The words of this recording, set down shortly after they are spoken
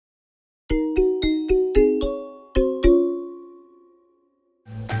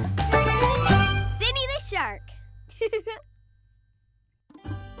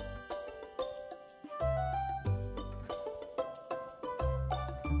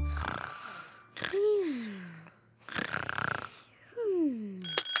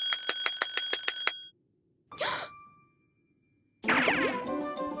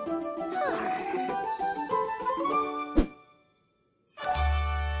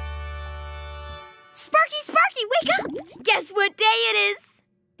Sparky, Sparky, wake up! Guess what day it is?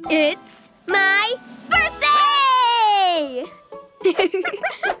 It's my birthday!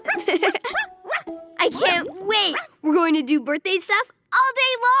 I can't wait! We're going to do birthday stuff all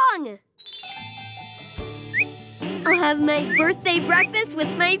day long! I'll have my birthday breakfast with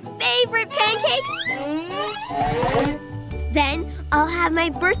my favorite pancakes. Then I'll have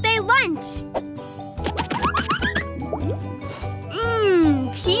my birthday lunch.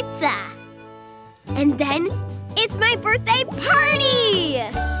 Pizza. And then it's my birthday party!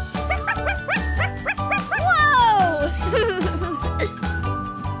 Whoa!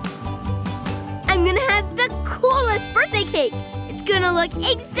 I'm gonna have the coolest birthday cake. It's gonna look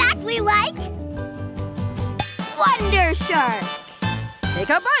exactly like Wonder Shark. Take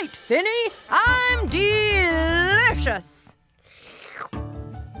a bite, Finny. I'm delicious.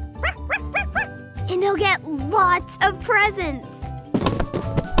 And they'll get lots of presents.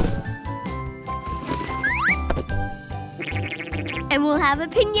 And we'll have a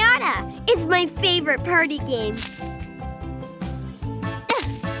piñata. It's my favorite party game.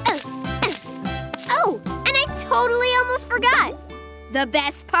 Oh, and I totally almost forgot. The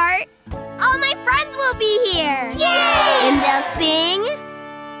best part? All my friends will be here. Yay! And they'll sing...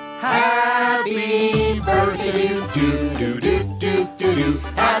 Happy birthday do-do-do-do-do-do.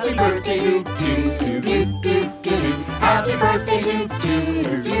 Happy birthday do-do-do-do-do-do. Happy birthday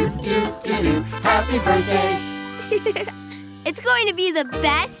do-do-do-do-do. Happy birthday. It's going to be the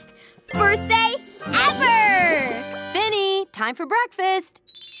best birthday ever! Finny, time for breakfast.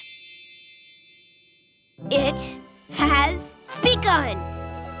 It has begun.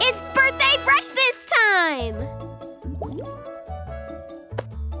 It's birthday breakfast time!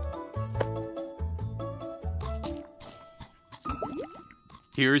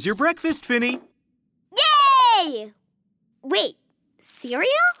 Here's your breakfast, Finny. Yay! Wait, cereal?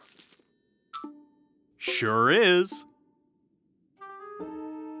 Sure is.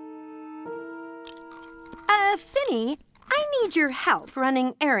 Finny, I need your help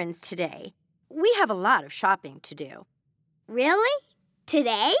running errands today. We have a lot of shopping to do. Really?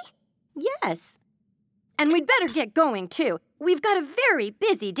 Today? Yes. And we'd better get going, too. We've got a very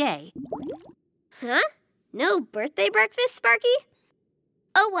busy day. Huh? No birthday breakfast, Sparky?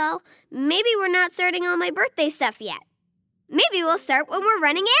 Oh, well, maybe we're not starting all my birthday stuff yet. Maybe we'll start when we're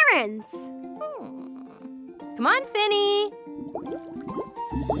running errands. Come on, Finny.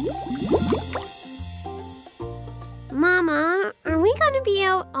 Mama, are we going to be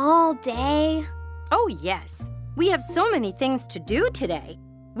out all day? Oh, yes. We have so many things to do today.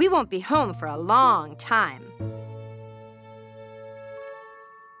 We won't be home for a long time.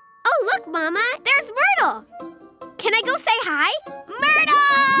 Oh, look, Mama, there's Myrtle. Can I go say hi? Myrtle!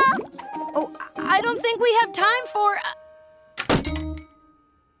 Oh, I don't think we have time for...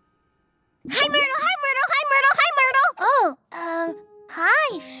 Hi, Myrtle, hi, Myrtle, hi, Myrtle, hi, Myrtle. Oh,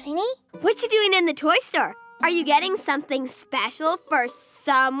 hi, Finny. What you doing in the toy store? Are you getting something special for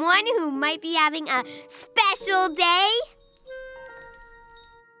someone who might be having a special day?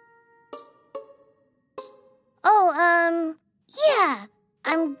 Oh, yeah.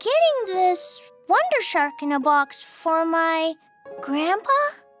 I'm getting this Wonder Shark in a box for my grandpa.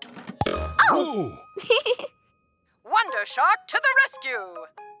 Oh! Wonder Shark to the rescue!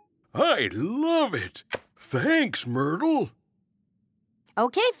 I love it. Thanks, Myrtle.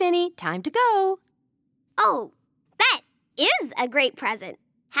 Okay, Finny, time to go. Oh, that is a great present.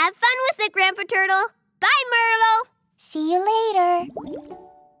 Have fun with it, Grandpa Turtle. Bye, Myrtle. See you later.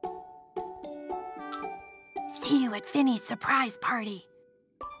 See you at Finny's surprise party.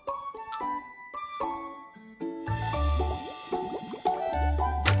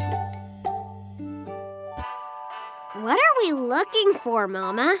 What are we looking for,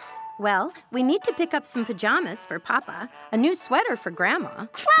 Mama? Well, we need to pick up some pajamas for Papa, a new sweater for Grandma.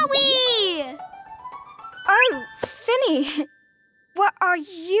 Chloe! Oh, Finny. What are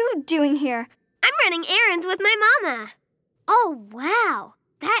you doing here? I'm running errands with my Mama. Oh, wow.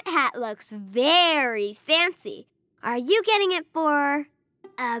 That hat looks very fancy. Are you getting it for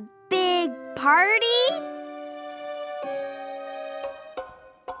a big party?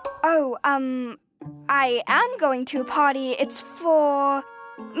 Oh, I am going to a party. It's for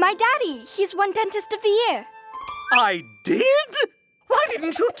my daddy. He's won Dentist of the Year. I did? Why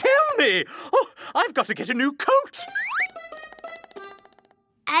didn't you tell me? Oh, I've got to get a new coat.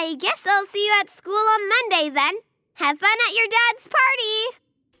 I guess I'll see you at school on Monday then. Have fun at your dad's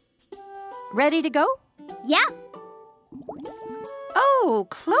party. Ready to go? Yeah. Oh,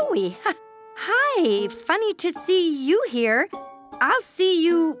 Chloe. Hi, funny to see you here. I'll see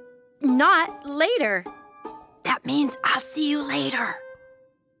you not later. That means I'll see you later.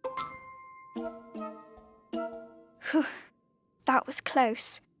 Whew. That was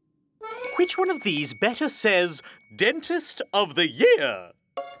close. Which one of these better says Dentist of the Year?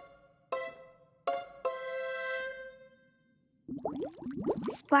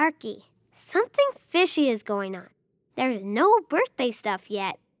 Sparky, something fishy is going on. There's no birthday stuff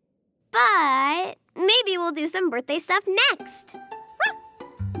yet. But maybe we'll do some birthday stuff next.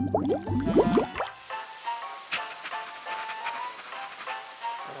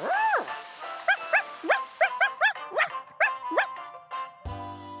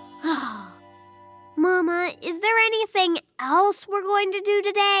 Mama, is there anything else we're going to do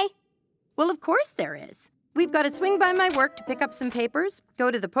today? Well, of course there is. We've got to swing by my work to pick up some papers, go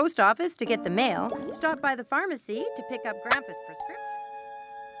to the post office to get the mail, stop by the pharmacy to pick up Grandpa's prescription.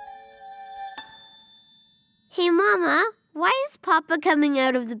 Hey, Mama, why is Papa coming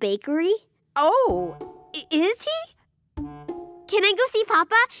out of the bakery? Oh, is he? Can I go see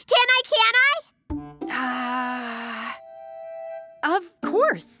Papa? Can I? Of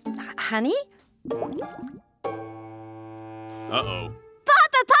course. Honey? Uh-oh.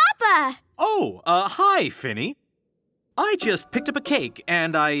 Papa! Oh, hi, Finny. I just picked up a cake,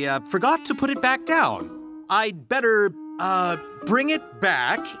 and I forgot to put it back down. I'd better, bring it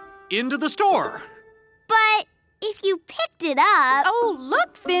back into the store. But if you picked it up... Oh,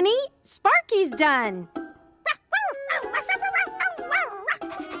 look, Finny. Sparky's done.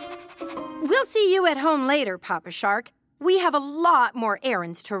 We'll see you at home later, Papa Shark. We have a lot more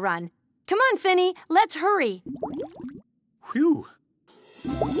errands to run. Come on, Finny. Let's hurry. Whew.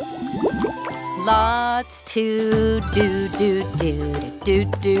 Lots to do.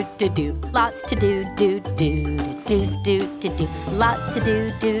 Lots to do. Lots to do.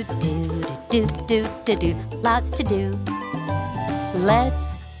 Lots to do.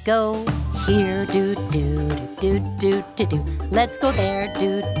 Let's go here, do. Let's go there,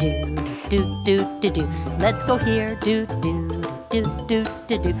 do. Let's go here, do.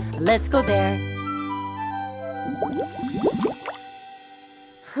 Let's go there.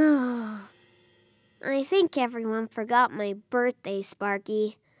 I think everyone forgot my birthday,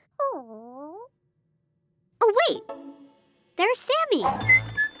 Sparky. Oh, wait! There's Sammy!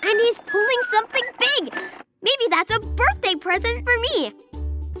 And he's pulling something big! Maybe that's a birthday present for me!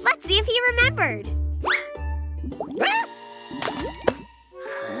 Let's see if he remembered.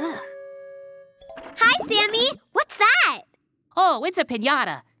 Hi, Sammy! What's that? Oh, it's a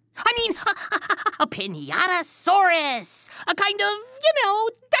piñata. I mean, a piñata-saurus. A kind of,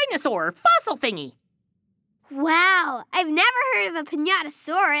 dinosaur, fossil thingy. Wow, I've never heard of a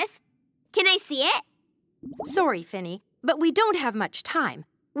piñatasaurus. Can I see it? Sorry, Finny, but we don't have much time.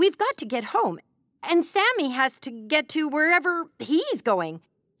 We've got to get home, and Sammy has to get to wherever he's going,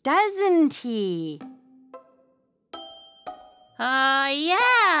 doesn't he?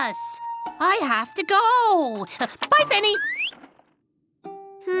 Yes. I have to go. Bye, Finny.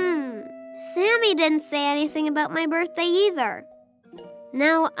 Sammy didn't say anything about my birthday either.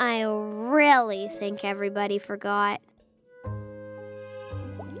 Now I really think everybody forgot.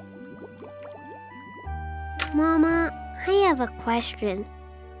 Mama, I have a question.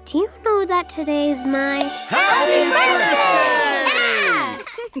 Do you know that today's my... Happy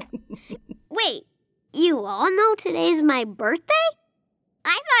birthday! Wait, you all know today's my birthday?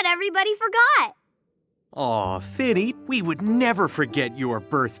 I thought everybody forgot. Aw, Finny, we would never forget your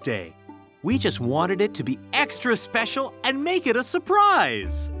birthday. We just wanted it to be extra special and make it a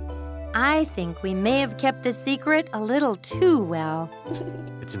surprise. I think we may have kept the secret a little too well.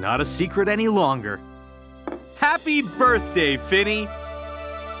 It's not a secret any longer. Happy birthday, Finny.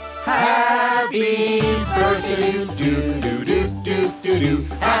 Happy birthday, do.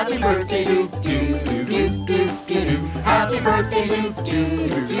 Happy birthday, do. Happy birthday, do.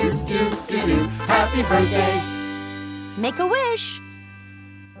 Happy birthday. Make a wish.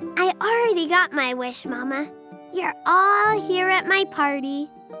 I already got my wish, Mama. You're all here at my party.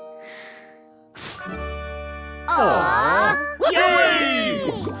 Aww! Yay!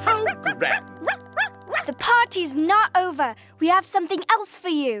 How grand! The party's not over. We have something else for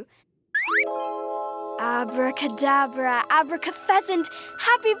you. Abracadabra, abracapheasant.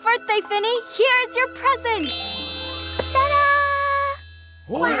 Happy birthday, Finny. Here's your present. Ta-da!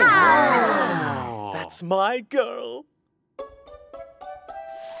 Wow! That's my girl.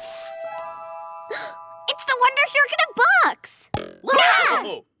 It's the Wonder Shark in a box!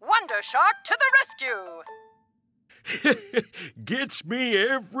 Wow! Wonder Shark to the rescue! Gets me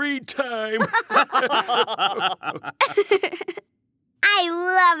every time. I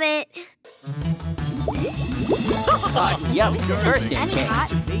love it. Yum, birthday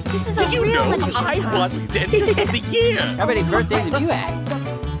cake. This is Did a you real know Wonder Shark. I won Dentist of the Year? How many birthdays have you had?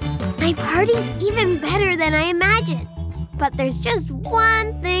 My party's even better than I imagined. But there's just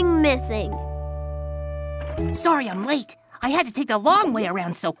one thing missing. Sorry I'm late. I had to take the long way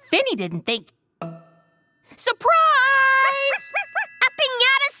around so Finny didn't think... Surprise! A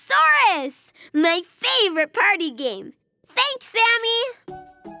piñata-saurus! My favorite party game. Thanks, Sammy!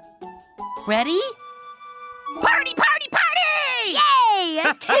 Ready? Party, party, party! Yay!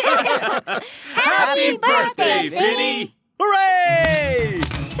 Happy birthday, Finny! Hooray!